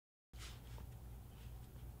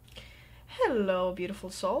Hello, beautiful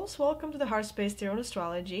souls. Welcome to the Heart Space Tarot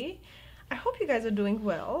Astrology. I hope you guys are doing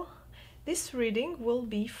well. This reading will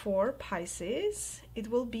be for Pisces.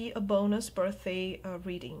 It will be a bonus birthday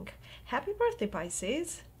reading. Happy birthday,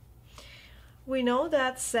 Pisces. We know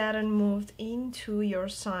that Saturn moved into your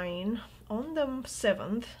sign on the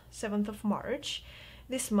 7th of March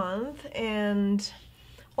this month, and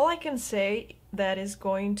all I can say that is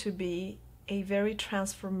going to be a very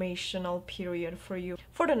transformational period for you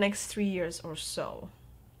for the next 3 years or so.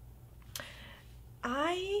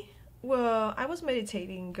 I was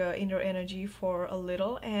meditating in your energy for a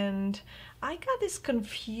little, and I got this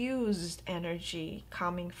confused energy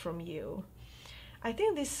coming from you. I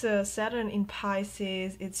think this Saturn in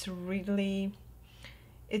Pisces, it's really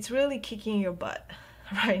kicking your butt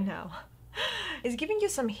right now. It's giving you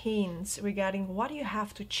some hints regarding what you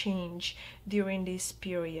have to change during this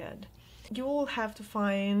period. You will have to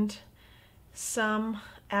find some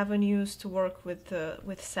avenues to work with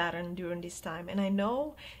Saturn during this time, and I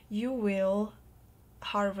know you will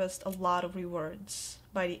harvest a lot of rewards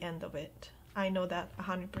by the end of it. I know that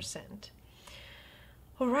 100%.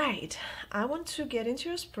 All right, I want to get into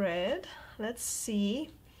your spread. Let's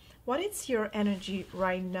see what is your energy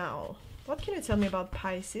right now. What can you tell me about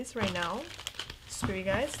Pisces right now? Spirit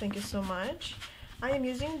guides, thank you so much. I am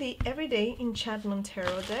using the Everyday Enchantment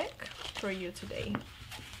Tarot deck for you today.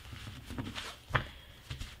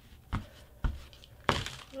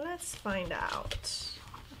 Let's find out.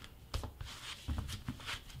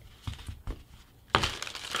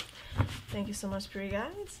 Thank you so much, Spirit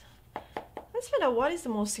guides. Let's find out what is the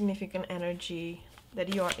most significant energy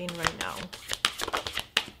that you are in right now.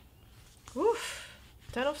 Oof,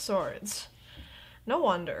 10 of Swords. No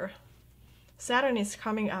wonder. Saturn is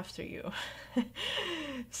coming after you.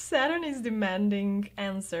 Saturn is demanding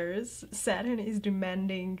answers. Saturn is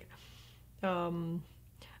demanding an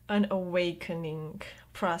awakening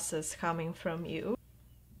process coming from you.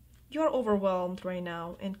 You're overwhelmed right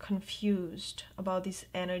now and confused about these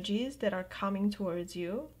energies that are coming towards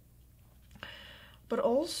you. But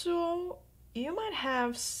also, you might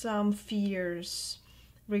have some fears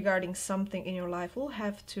regarding something in your life. We'll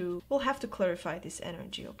have to clarify this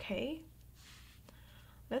energy, okay?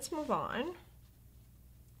 Let's move on.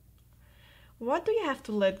 What do you have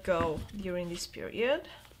to let go during this period?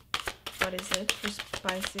 What is it for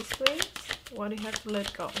Pisces, please? What do you have to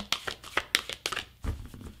let go?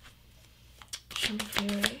 Show me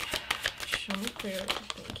clearly. Show me clearly.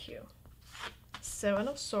 Thank you. 7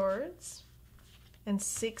 of Swords and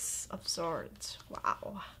 6 of Swords.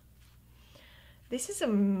 Wow. This is a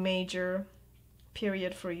major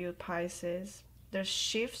period for you, Pisces. There's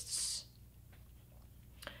shifts.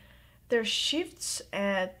 There's shifts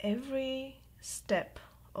at every step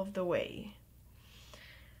of the way.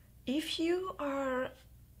 If you are,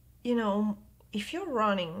 if you're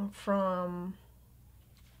running from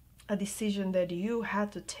a decision that you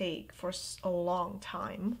had to take for a long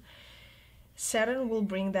time, Saturn will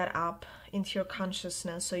bring that up into your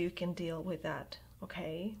consciousness so you can deal with that,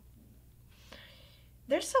 okay?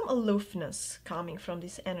 There's some aloofness coming from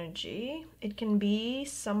this energy. It can be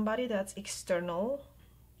somebody that's external.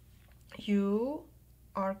 You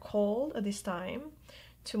are called at this time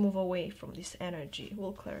to move away from this energy.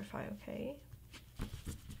 We'll clarify, okay?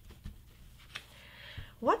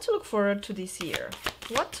 What to look forward to this year?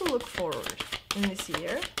 What to look forward in this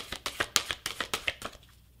year?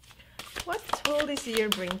 What will this year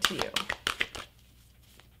bring to you?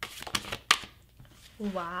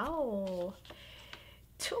 Wow.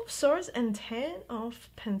 2 of Swords and 10 of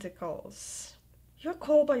Pentacles. You're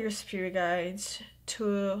called by your spirit guides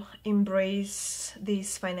to embrace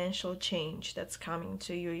this financial change that's coming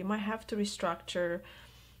to you. You might have to restructure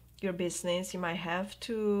your business. You might have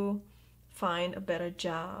to find a better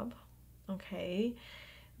job, okay?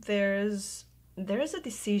 There's a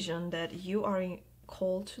decision that you are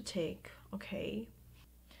called to take, okay?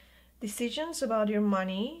 Decisions about your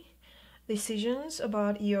money, decisions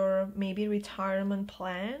about your maybe retirement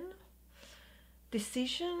plan,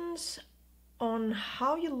 decisions on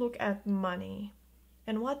how you look at money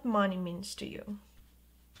and what money means to you.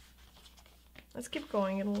 Let's keep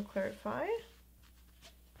going and we'll clarify.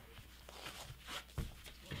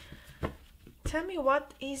 Tell me,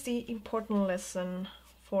 what is the important lesson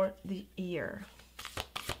for the year?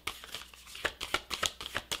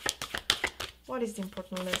 What is the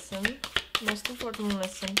important lesson? Most important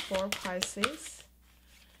lesson for Pisces.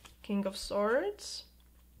 King of Swords.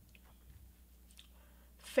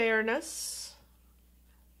 Fairness.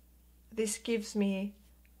 This gives me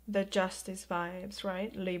the justice vibes,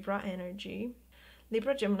 right? Libra energy.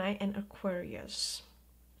 Libra, Gemini, and Aquarius.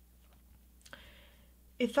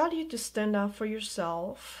 It taught you to stand up for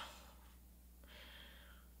yourself.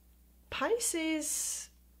 Pisces,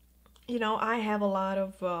 you know, I have a lot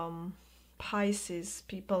of Pisces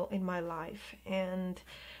people in my life, and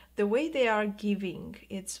the way they are giving,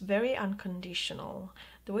 it's very unconditional.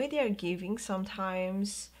 The way they are giving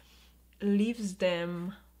sometimes leaves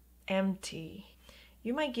them empty.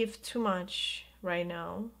 You might give too much right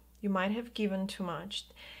now. You might have given too much.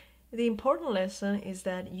 The important lesson is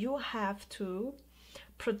that you have to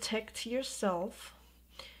protect yourself.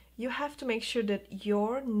 You have to make sure that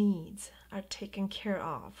your needs are taken care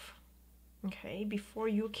of, okay, before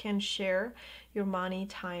you can share your money,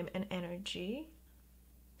 time, and energy.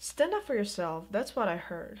 Stand up for yourself. That's what I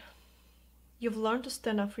heard. You've learned to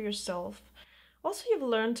stand up for yourself. Also, you've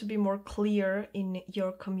learned to be more clear in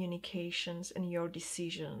your communications and your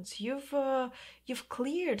decisions. You've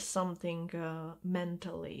cleared something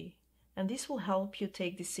mentally, and this will help you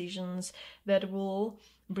take decisions that will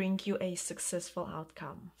bring you a successful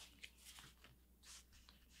outcome.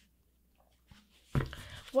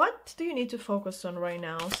 What do you need to focus on right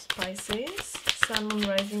now, Pisces? Sun, Moon,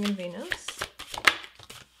 Rising, and Venus.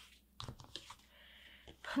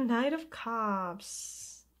 Knight of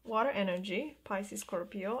Cups. Water energy, Pisces,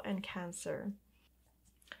 Scorpio, and Cancer.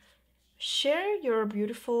 Share your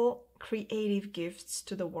beautiful creative gifts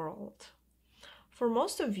to the world. For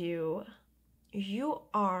most of you, you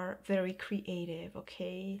are very creative,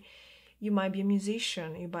 okay? You might be a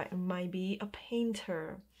musician, you might be a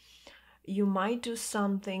painter. You might do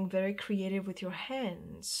something very creative with your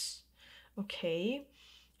hands, okay?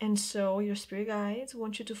 And so your spirit guides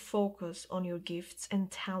want you to focus on your gifts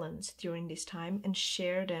and talents during this time and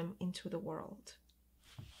share them into the world.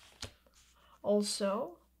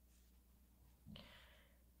 Also,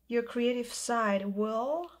 your creative side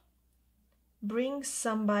will bring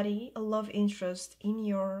somebody, a love interest in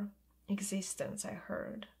your existence, I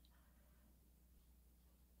heard.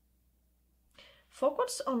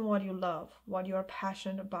 Focus on what you love, what you are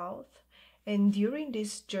passionate about, and during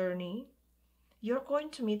this journey, you're going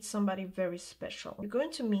to meet somebody very special. You're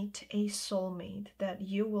going to meet a soulmate that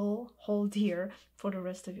you will hold dear for the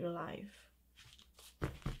rest of your life.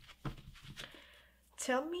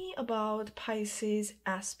 Tell me about Pisces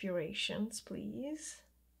aspirations, please.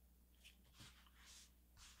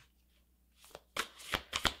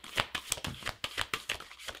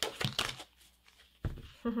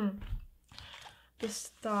 The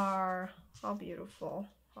star. How beautiful.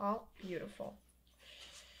 How beautiful.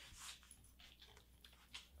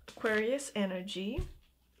 Aquarius energy.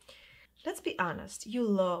 Let's be honest, you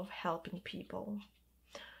love helping people.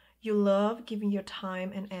 You love giving your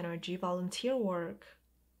time and energy, volunteer work.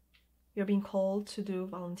 You're being called to do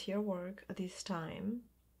volunteer work at this time.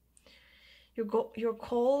 You're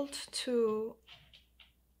called to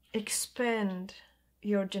expand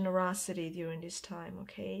your generosity during this time,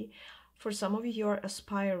 okay? For some of you, you're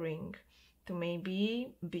aspiring to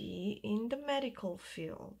maybe be in the medical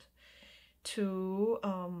field, to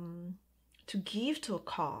give to a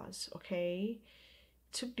cause, okay?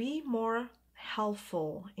 To be more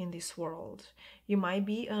helpful in this world. You might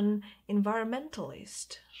be an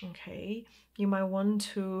environmentalist, okay? You might want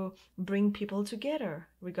to bring people together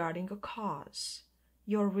regarding a cause.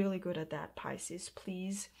 You're really good at that, Pisces.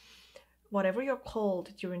 Please, whatever you're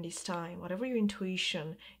called during this time, whatever your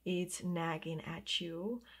intuition is nagging at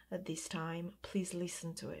you at this time, please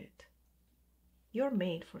listen to it. You're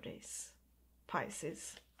made for this,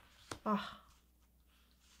 Pisces. Ah,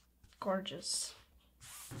 gorgeous.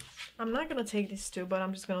 I'm not gonna take these two, but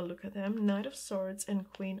I'm just gonna look at them. Knight of Swords and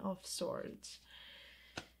Queen of Swords.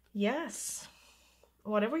 Yes,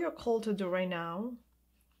 whatever you're called to do right now,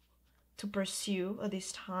 to pursue at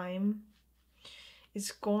this time,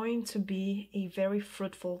 is going to be a very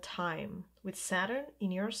fruitful time. With Saturn in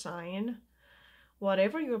your sign,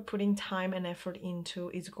 whatever you're putting time and effort into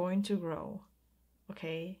is going to grow,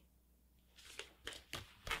 okay?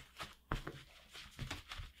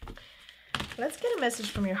 Let's get a message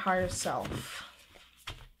from your higher self.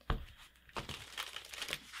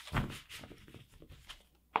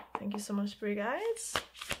 Thank you so much, Spirit Guides.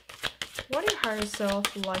 What do your higher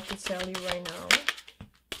self would like to tell you right now?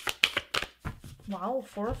 Wow,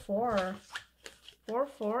 4-4.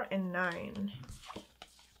 4-4 and 9.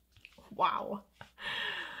 Wow.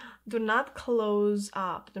 Do not close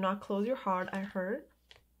up. Do not close your heart, I heard.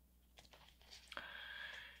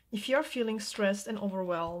 If you're feeling stressed and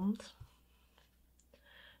overwhelmed,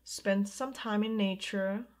 spend some time in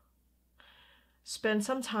nature. Spend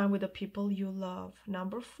some time with the people you love.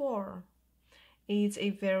 Number 4 is a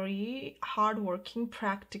very hardworking,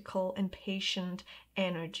 practical, and patient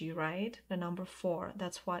energy, right? The number 4,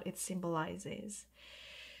 that's what it symbolizes.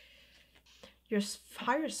 Your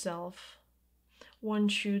higher self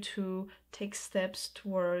wants you to take steps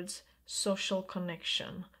towards social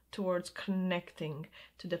connection, towards connecting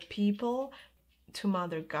to the people, to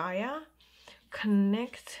Mother Gaia,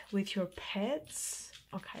 connect with your pets,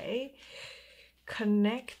 okay?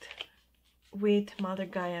 Connect with Mother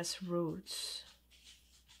Gaia's roots.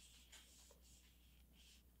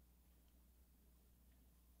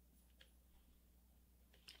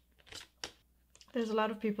 There's a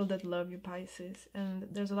lot of people that love you, Pisces, and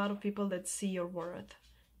there's a lot of people that see your worth.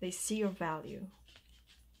 They see your value.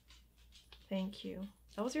 Thank you.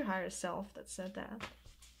 That was your higher self that said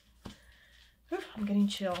that. Whew, I'm getting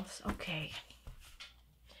chills. Okay.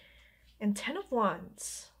 And 10 of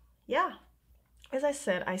Wands. Yeah. As I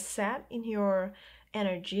said, I sat in your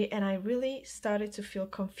energy and I really started to feel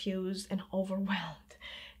confused and overwhelmed.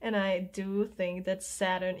 And I do think that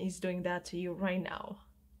Saturn is doing that to you right now.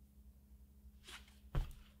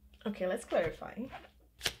 Okay, let's clarify.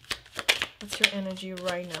 What's your energy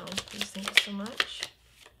right now? Please, thank you so much.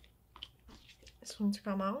 This one to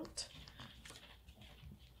come out.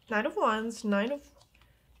 Knight of Wands, Nine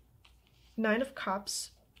of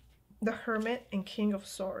Cups, the Hermit, and King of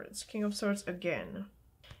Swords. King of Swords again.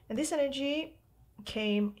 And this energy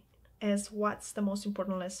came as what's the most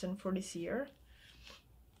important lesson for this year.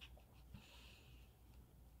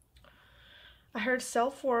 I heard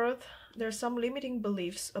self-worth. There's some limiting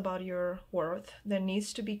beliefs about your worth that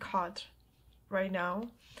needs to be caught right now.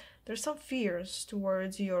 There's some fears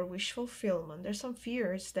towards your wish fulfillment. There's some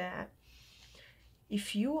fears that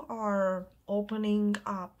if you are opening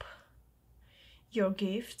up your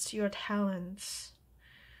gifts, your talents,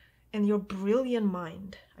 and your brilliant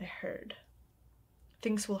mind, I heard,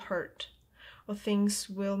 things will hurt or things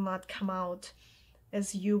will not come out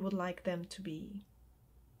as you would like them to be.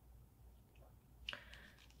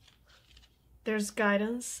 There's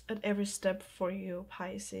guidance at every step for you,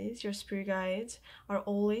 Pisces. Your spirit guides are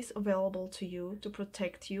always available to you to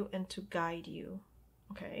protect you and to guide you,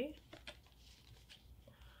 okay?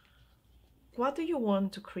 What do you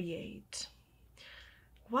want to create?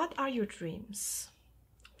 What are your dreams?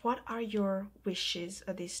 What are your wishes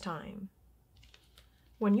at this time?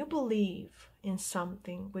 When you believe in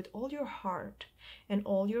something with all your heart and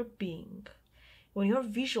all your being, when you're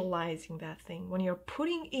visualizing that thing, when you're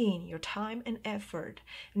putting in your time and effort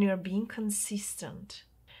and you're being consistent,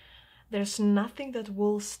 there's nothing that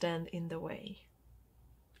will stand in the way,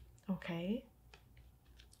 okay?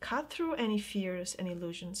 Cut through any fears and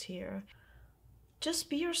illusions here. Just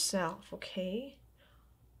be yourself, okay?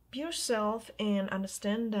 Be yourself and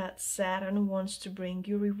understand that Saturn wants to bring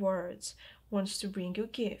you rewards, wants to bring you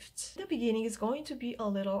gifts. The beginning is going to be a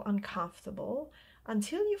little uncomfortable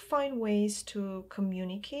until you find ways to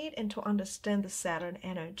communicate and to understand the Saturn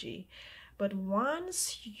energy. But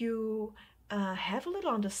once you have a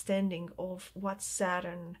little understanding of what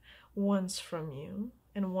Saturn wants from you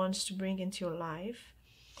and wants to bring into your life,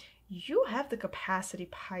 you have the capacity,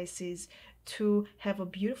 Pisces, to have a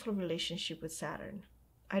beautiful relationship with Saturn.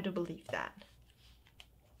 I do believe that.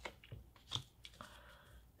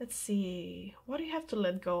 Let's see. What do you have to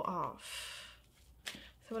let go of?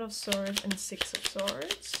 Seven of Swords and Six of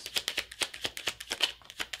Swords.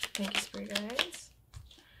 Thank you, Spirit Guides.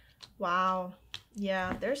 Wow.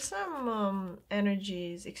 Yeah, there's some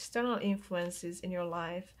energies, external influences in your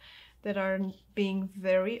life that are being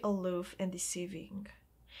very aloof and deceiving.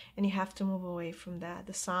 And you have to move away from that.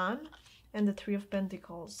 The Sun and the Three of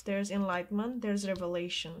Pentacles. There's enlightenment, there's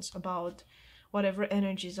revelations about whatever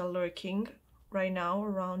energies are lurking right now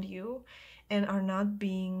around you and are not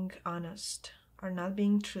being honest, are not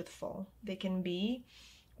being truthful. They can be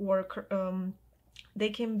they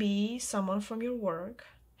can be someone from your work.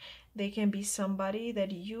 They can be somebody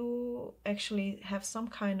that you actually have some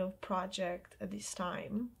kind of project at this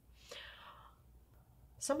time.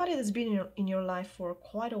 Somebody that's been in your life for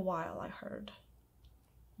quite a while, I heard.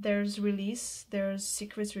 There's release, there's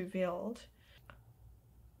secrets revealed,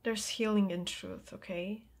 there's healing and truth,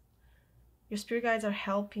 okay? Your spirit guides are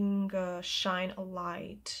helping shine a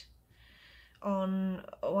light on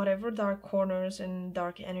whatever dark corners and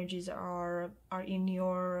dark energies are in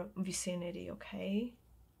your vicinity, okay?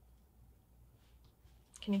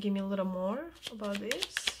 Can you give me a little more about this?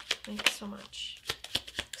 Thank you so much.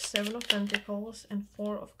 Seven of Pentacles and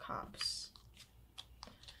Four of Cups.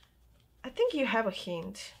 I think you have a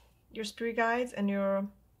hint. Your spirit guides and your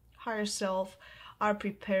higher self are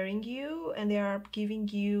preparing you and they are giving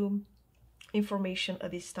you information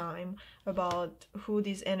at this time about who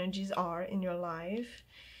these energies are in your life.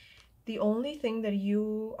 The only thing that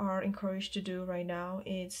you are encouraged to do right now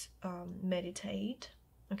is meditate.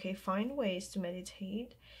 Okay, find ways to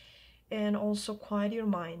meditate and also quiet your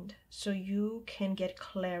mind so you can get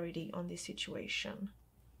clarity on this situation.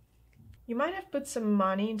 You might have put some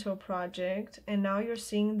money into a project and now you're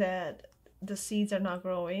seeing that the seeds are not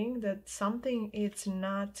growing, that something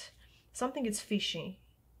is fishy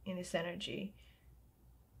in this energy.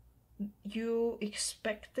 You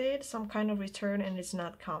expected some kind of return and it's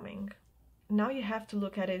not coming. Now you have to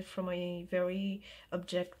look at it from a very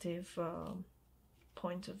objective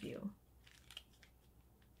point of view.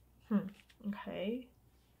 Okay.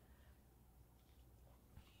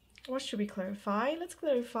 What should we clarify? Let's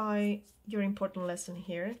clarify your important lesson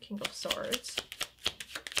here, King of Swords.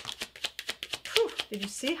 Whew, did you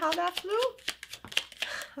see how that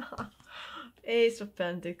flew? Ace of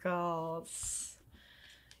Pentacles.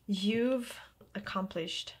 You've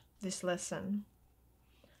accomplished this lesson.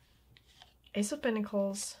 Ace of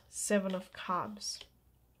Pentacles, Seven of Cups.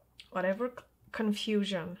 Whatever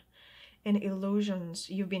confusion and illusions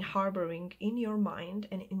you've been harboring in your mind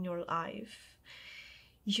and in your life,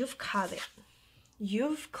 you've cut it.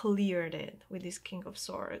 You've cleared it with this King of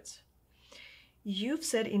Swords. You've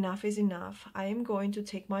said enough is enough. I am going to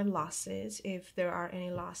take my losses, if there are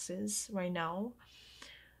any losses right now,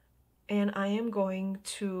 and I am going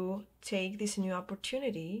to take this new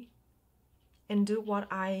opportunity and do what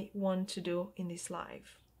I want to do in this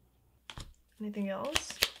life. Anything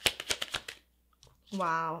else?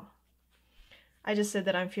 Wow. I just said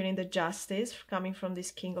that I'm feeling the justice coming from this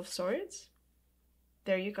King of Swords.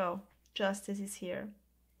 There you go. Justice is here.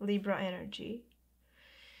 Libra energy.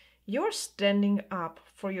 You're standing up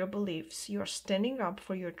for your beliefs. You're standing up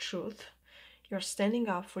for your truth. You're standing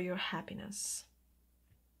up for your happiness.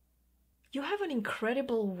 You have an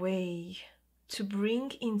incredible way to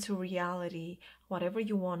bring into reality whatever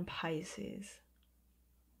you want, Pisces.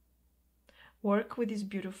 Work with this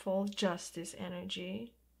beautiful justice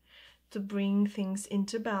energy to bring things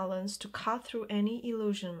into balance, to cut through any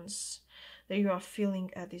illusions that you are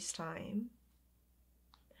feeling at this time,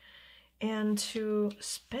 and to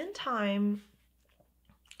spend time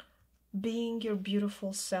being your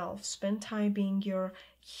beautiful self, spend time being your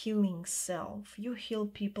healing self. You heal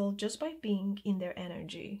people just by being in their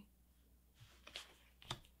energy.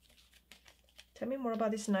 Tell me more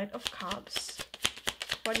about this Knight of Cups.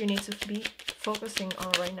 What you need to be focusing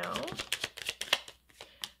on right now.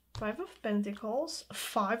 Five of Pentacles,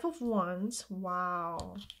 Five of Wands.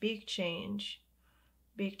 Wow, big change.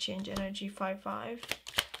 Big change energy, 5-5.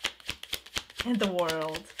 And the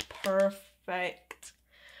World, perfect.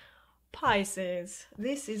 Pisces,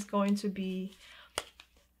 this is going to be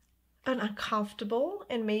an uncomfortable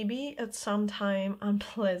and maybe at some time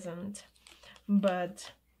unpleasant,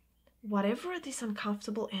 but whatever this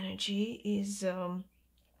uncomfortable energy is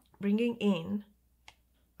bringing in,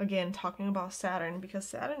 again talking about Saturn, because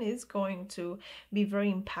Saturn is going to be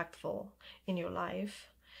very impactful in your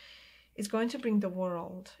life. It's going to bring the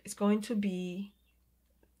world. It's going to be,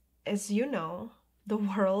 as you know, the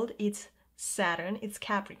world, it's Saturn, it's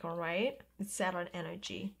Capricorn, right? It's Saturn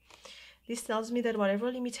energy. This tells me that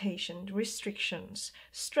whatever limitation, restrictions,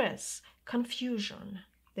 stress, confusion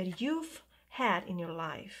that you've had in your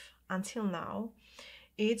life until now,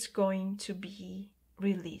 it's going to be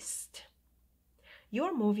released.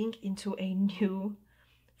 You're moving into a new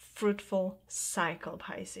fruitful cycle,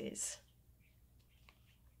 Pisces.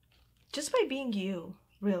 Just by being you,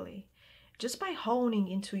 really. Just by honing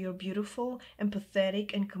into your beautiful,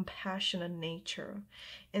 empathetic, and compassionate nature.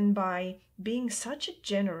 And by being such a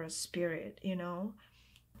generous spirit, you know.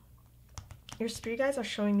 Your spirit guides are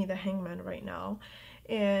showing me the Hangman right now.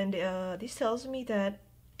 And this tells me that,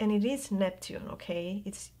 and it is Neptune, okay?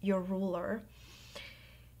 It's your ruler.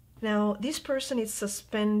 Now, this person is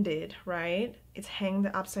suspended, right? It's hanged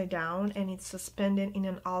upside down and it's suspended in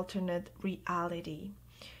an alternate reality.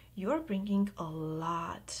 You're bringing a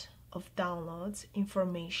lot of downloads,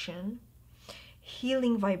 information,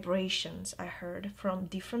 healing vibrations, I heard, from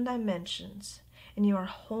different dimensions. And you are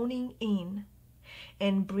honing in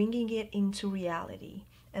and bringing it into reality.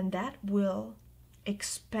 And that will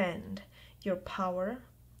expand your power,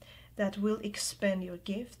 that will expand your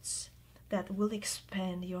gifts, that will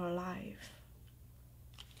expand your life.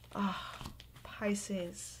 Ah,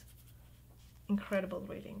 Pisces, incredible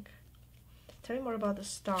reading. Tell me more about the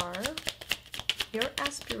Star, your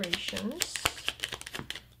aspirations,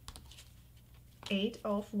 Eight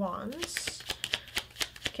of Wands.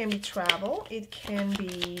 It can be travel, it can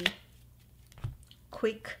be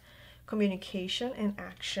quick communication and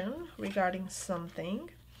action regarding something.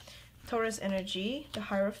 Taurus energy, the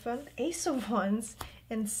Hierophant, Ace of Wands,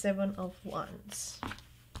 and Seven of Wands.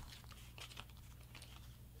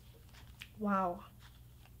 Wow.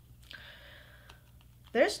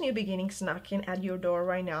 There's new beginnings knocking at your door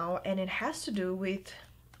right now, and it has to do with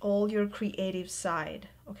all your creative side,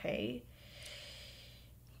 okay?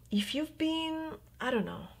 If you've been, I don't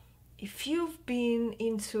know, if you've been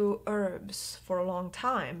into herbs for a long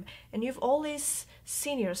time and you've always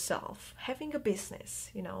seen yourself having a business,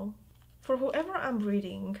 you know, for whoever I'm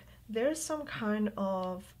reading, there's some kind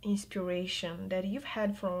of inspiration that you've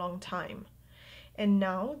had for a long time. And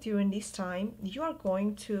now, during this time, you are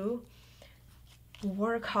going to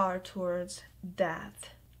work hard towards that.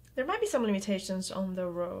 There might be some limitations on the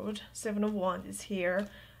road. Seven of Wands is here.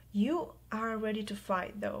 You are ready to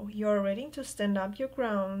fight though. You're ready to stand up your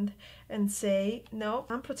ground and say, no,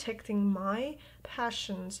 I'm protecting my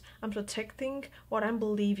passions. I'm protecting what I'm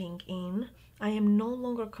believing in. I am no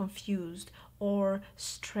longer confused or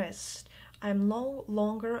stressed. I'm no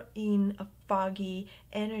longer in a foggy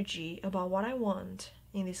energy about what I want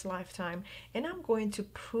in this lifetime. And I'm going to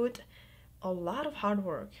put a lot of hard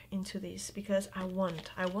work into this because I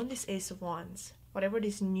want this Ace of Wands. Whatever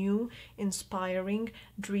this new, inspiring,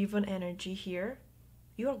 driven energy here,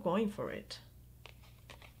 you are going for it.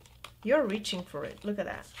 You're reaching for it. Look at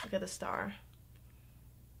that. Look at the star.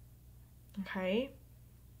 Okay?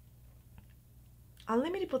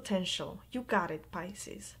 Unlimited potential. You got it,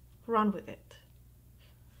 Pisces. Run with it.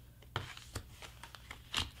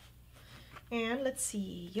 And let's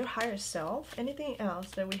see, your higher self. Anything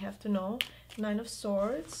else that we have to know? Nine of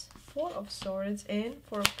Swords, Four of Swords, and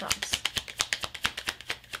Four of Cups.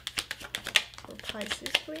 For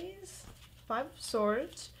Pisces, please. Five of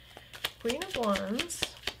Swords, Queen of Wands.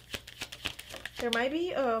 There might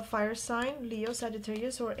be a fire sign, Leo,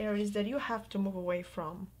 Sagittarius, or Aries that you have to move away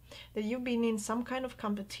from. That you've been in some kind of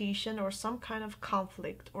competition or some kind of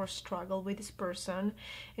conflict or struggle with this person,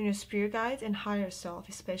 and your spirit guides and higher self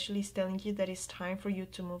especially is telling you that it's time for you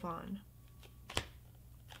to move on.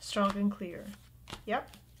 Strong and clear.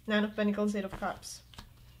 Yep. Nine of Pentacles, Eight of Cups.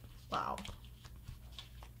 Wow.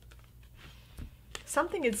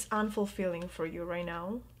 Something is unfulfilling for you right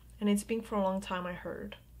now, and it's been for a long time, I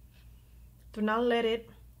heard. Do not let it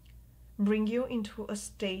bring you into a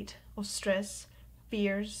state of stress,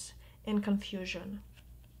 fears, and confusion.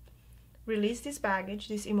 Release this baggage,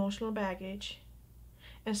 this emotional baggage,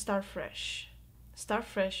 and start fresh. Start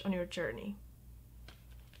fresh on your journey.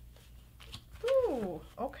 Ooh,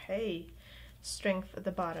 okay. Strength at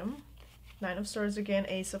the bottom. Nine of Swords again,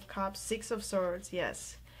 Ace of Cups, Six of Swords,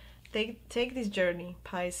 yes. Take this journey,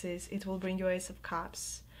 Pisces. It will bring you Ace of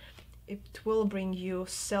Cups. It will bring you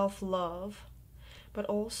self-love, but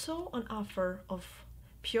also an offer of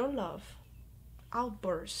pure love.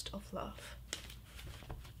 Outburst of love.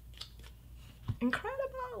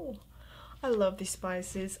 Incredible. I love these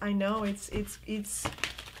Pisces. I know it's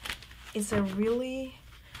a really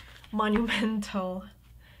monumental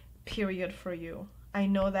period for you. I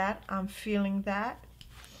know that. I'm feeling that.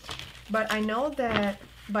 But I know that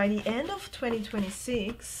by the end of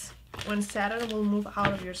 2026, when Saturn will move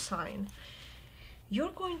out of your sign,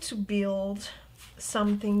 you're going to build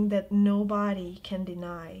something that nobody can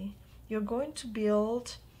deny. You're going to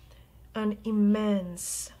build an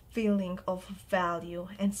immense feeling of value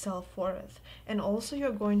and self-worth. And also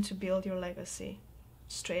you're going to build your legacy.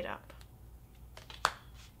 Straight up.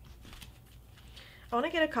 I want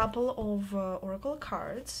to get a couple of oracle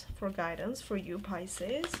cards for guidance for you,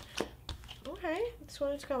 Pisces. Okay, this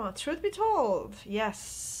one to come out. Truth be told,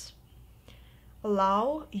 yes.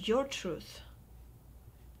 Allow your truth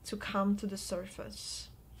to come to the surface.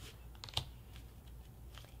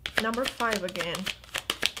 Number 5 again.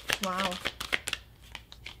 Wow.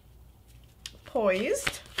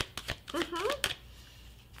 Poised.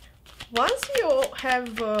 Once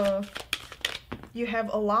you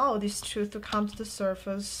have allowed this truth to come to the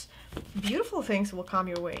surface, beautiful things will come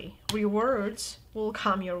your way. Rewards will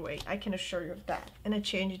come your way. I can assure you of that. And a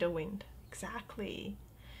change in the wind. Exactly.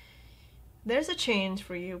 There's a change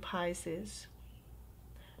for you, Pisces.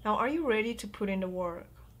 Now, are you ready to put in the work?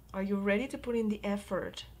 Are you ready to put in the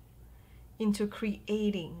effort into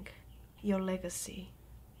creating your legacy?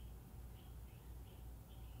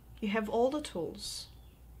 You have all the tools.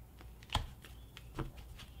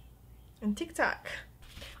 And tick-tock.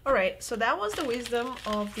 Alright, so that was the wisdom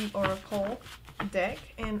of the oracle deck,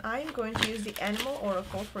 and I'm going to use the animal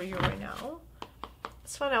oracle for you right now.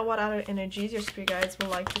 Let's find out what other energies your spirit guides would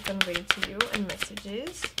like to convey to you and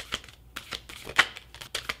messages.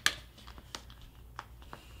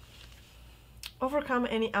 Overcome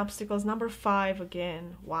any obstacles. Number 5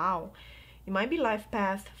 again. Wow. It might be life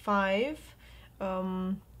path 5.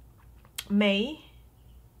 May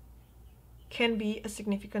can be a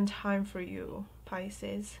significant time for you,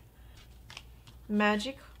 Pisces.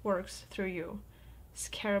 Magic works through you.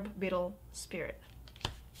 scarab beetle spirit.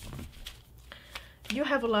 You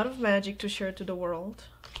have a lot of magic to share to the world.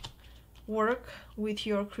 Work with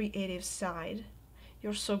your creative side.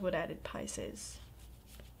 You're so good at it, Pisces.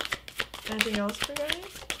 Anything else for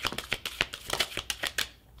guys?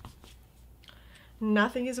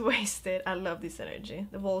 Nothing is wasted. I love this energy.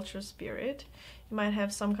 The vulture spirit. You might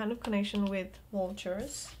have some kind of connection with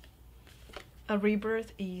vultures. A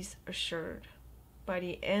rebirth is assured. By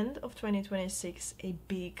the end of 2026, a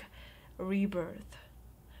big rebirth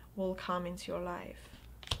will come into your life.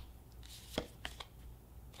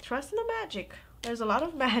 Trust in the magic. There's a lot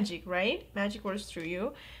of magic, right? Magic works through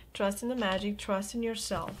you. Trust in the magic. Trust in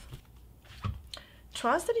yourself.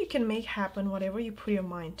 Trust that you can make happen whatever you put your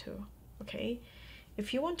mind to, okay?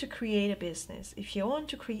 If you want to create a business, if you want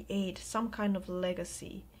to create some kind of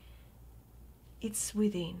legacy, it's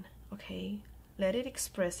within, okay? Let it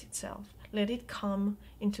express itself. Let it come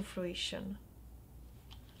into fruition.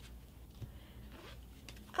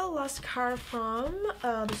 A last card from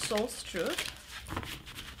the Soul's Truth.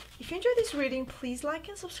 If you enjoyed this reading, please like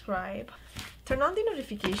and subscribe. Turn on the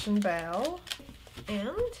notification bell. And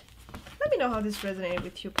let me know how this resonated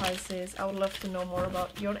with you, Pisces. I would love to know more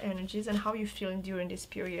about your energies and how you're feeling during this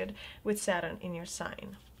period with Saturn in your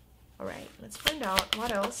sign. Alright, let's find out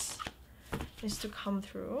what else is to come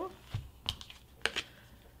through.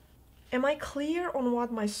 Am I clear on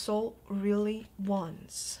what my soul really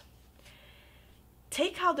wants?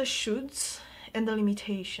 Take out the shoulds and the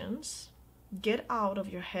limitations. Get out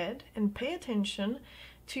of your head and pay attention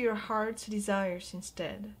to your heart's desires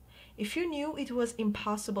instead. If you knew it was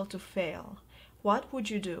impossible to fail, what would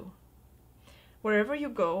you do? Wherever you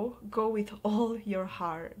go, go with all your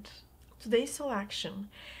heart. Today's soul action.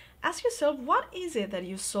 Ask yourself, what is it that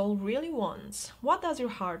your soul really wants? What does your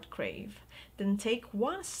heart crave? Then take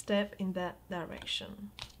one step in that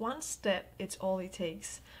direction. One step, it's all it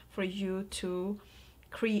takes for you to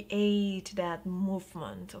create that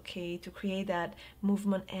movement, okay? To create that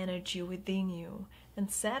movement energy within you.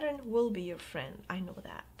 And Saturn will be your friend. I know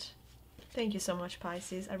that. Thank you so much,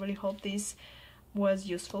 Pisces. I really hope this was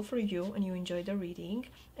useful for you and you enjoyed the reading.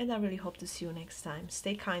 And I really hope to see you next time.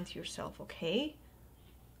 Stay kind to yourself, okay?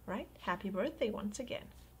 Right? Happy birthday once again.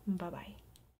 Bye-bye.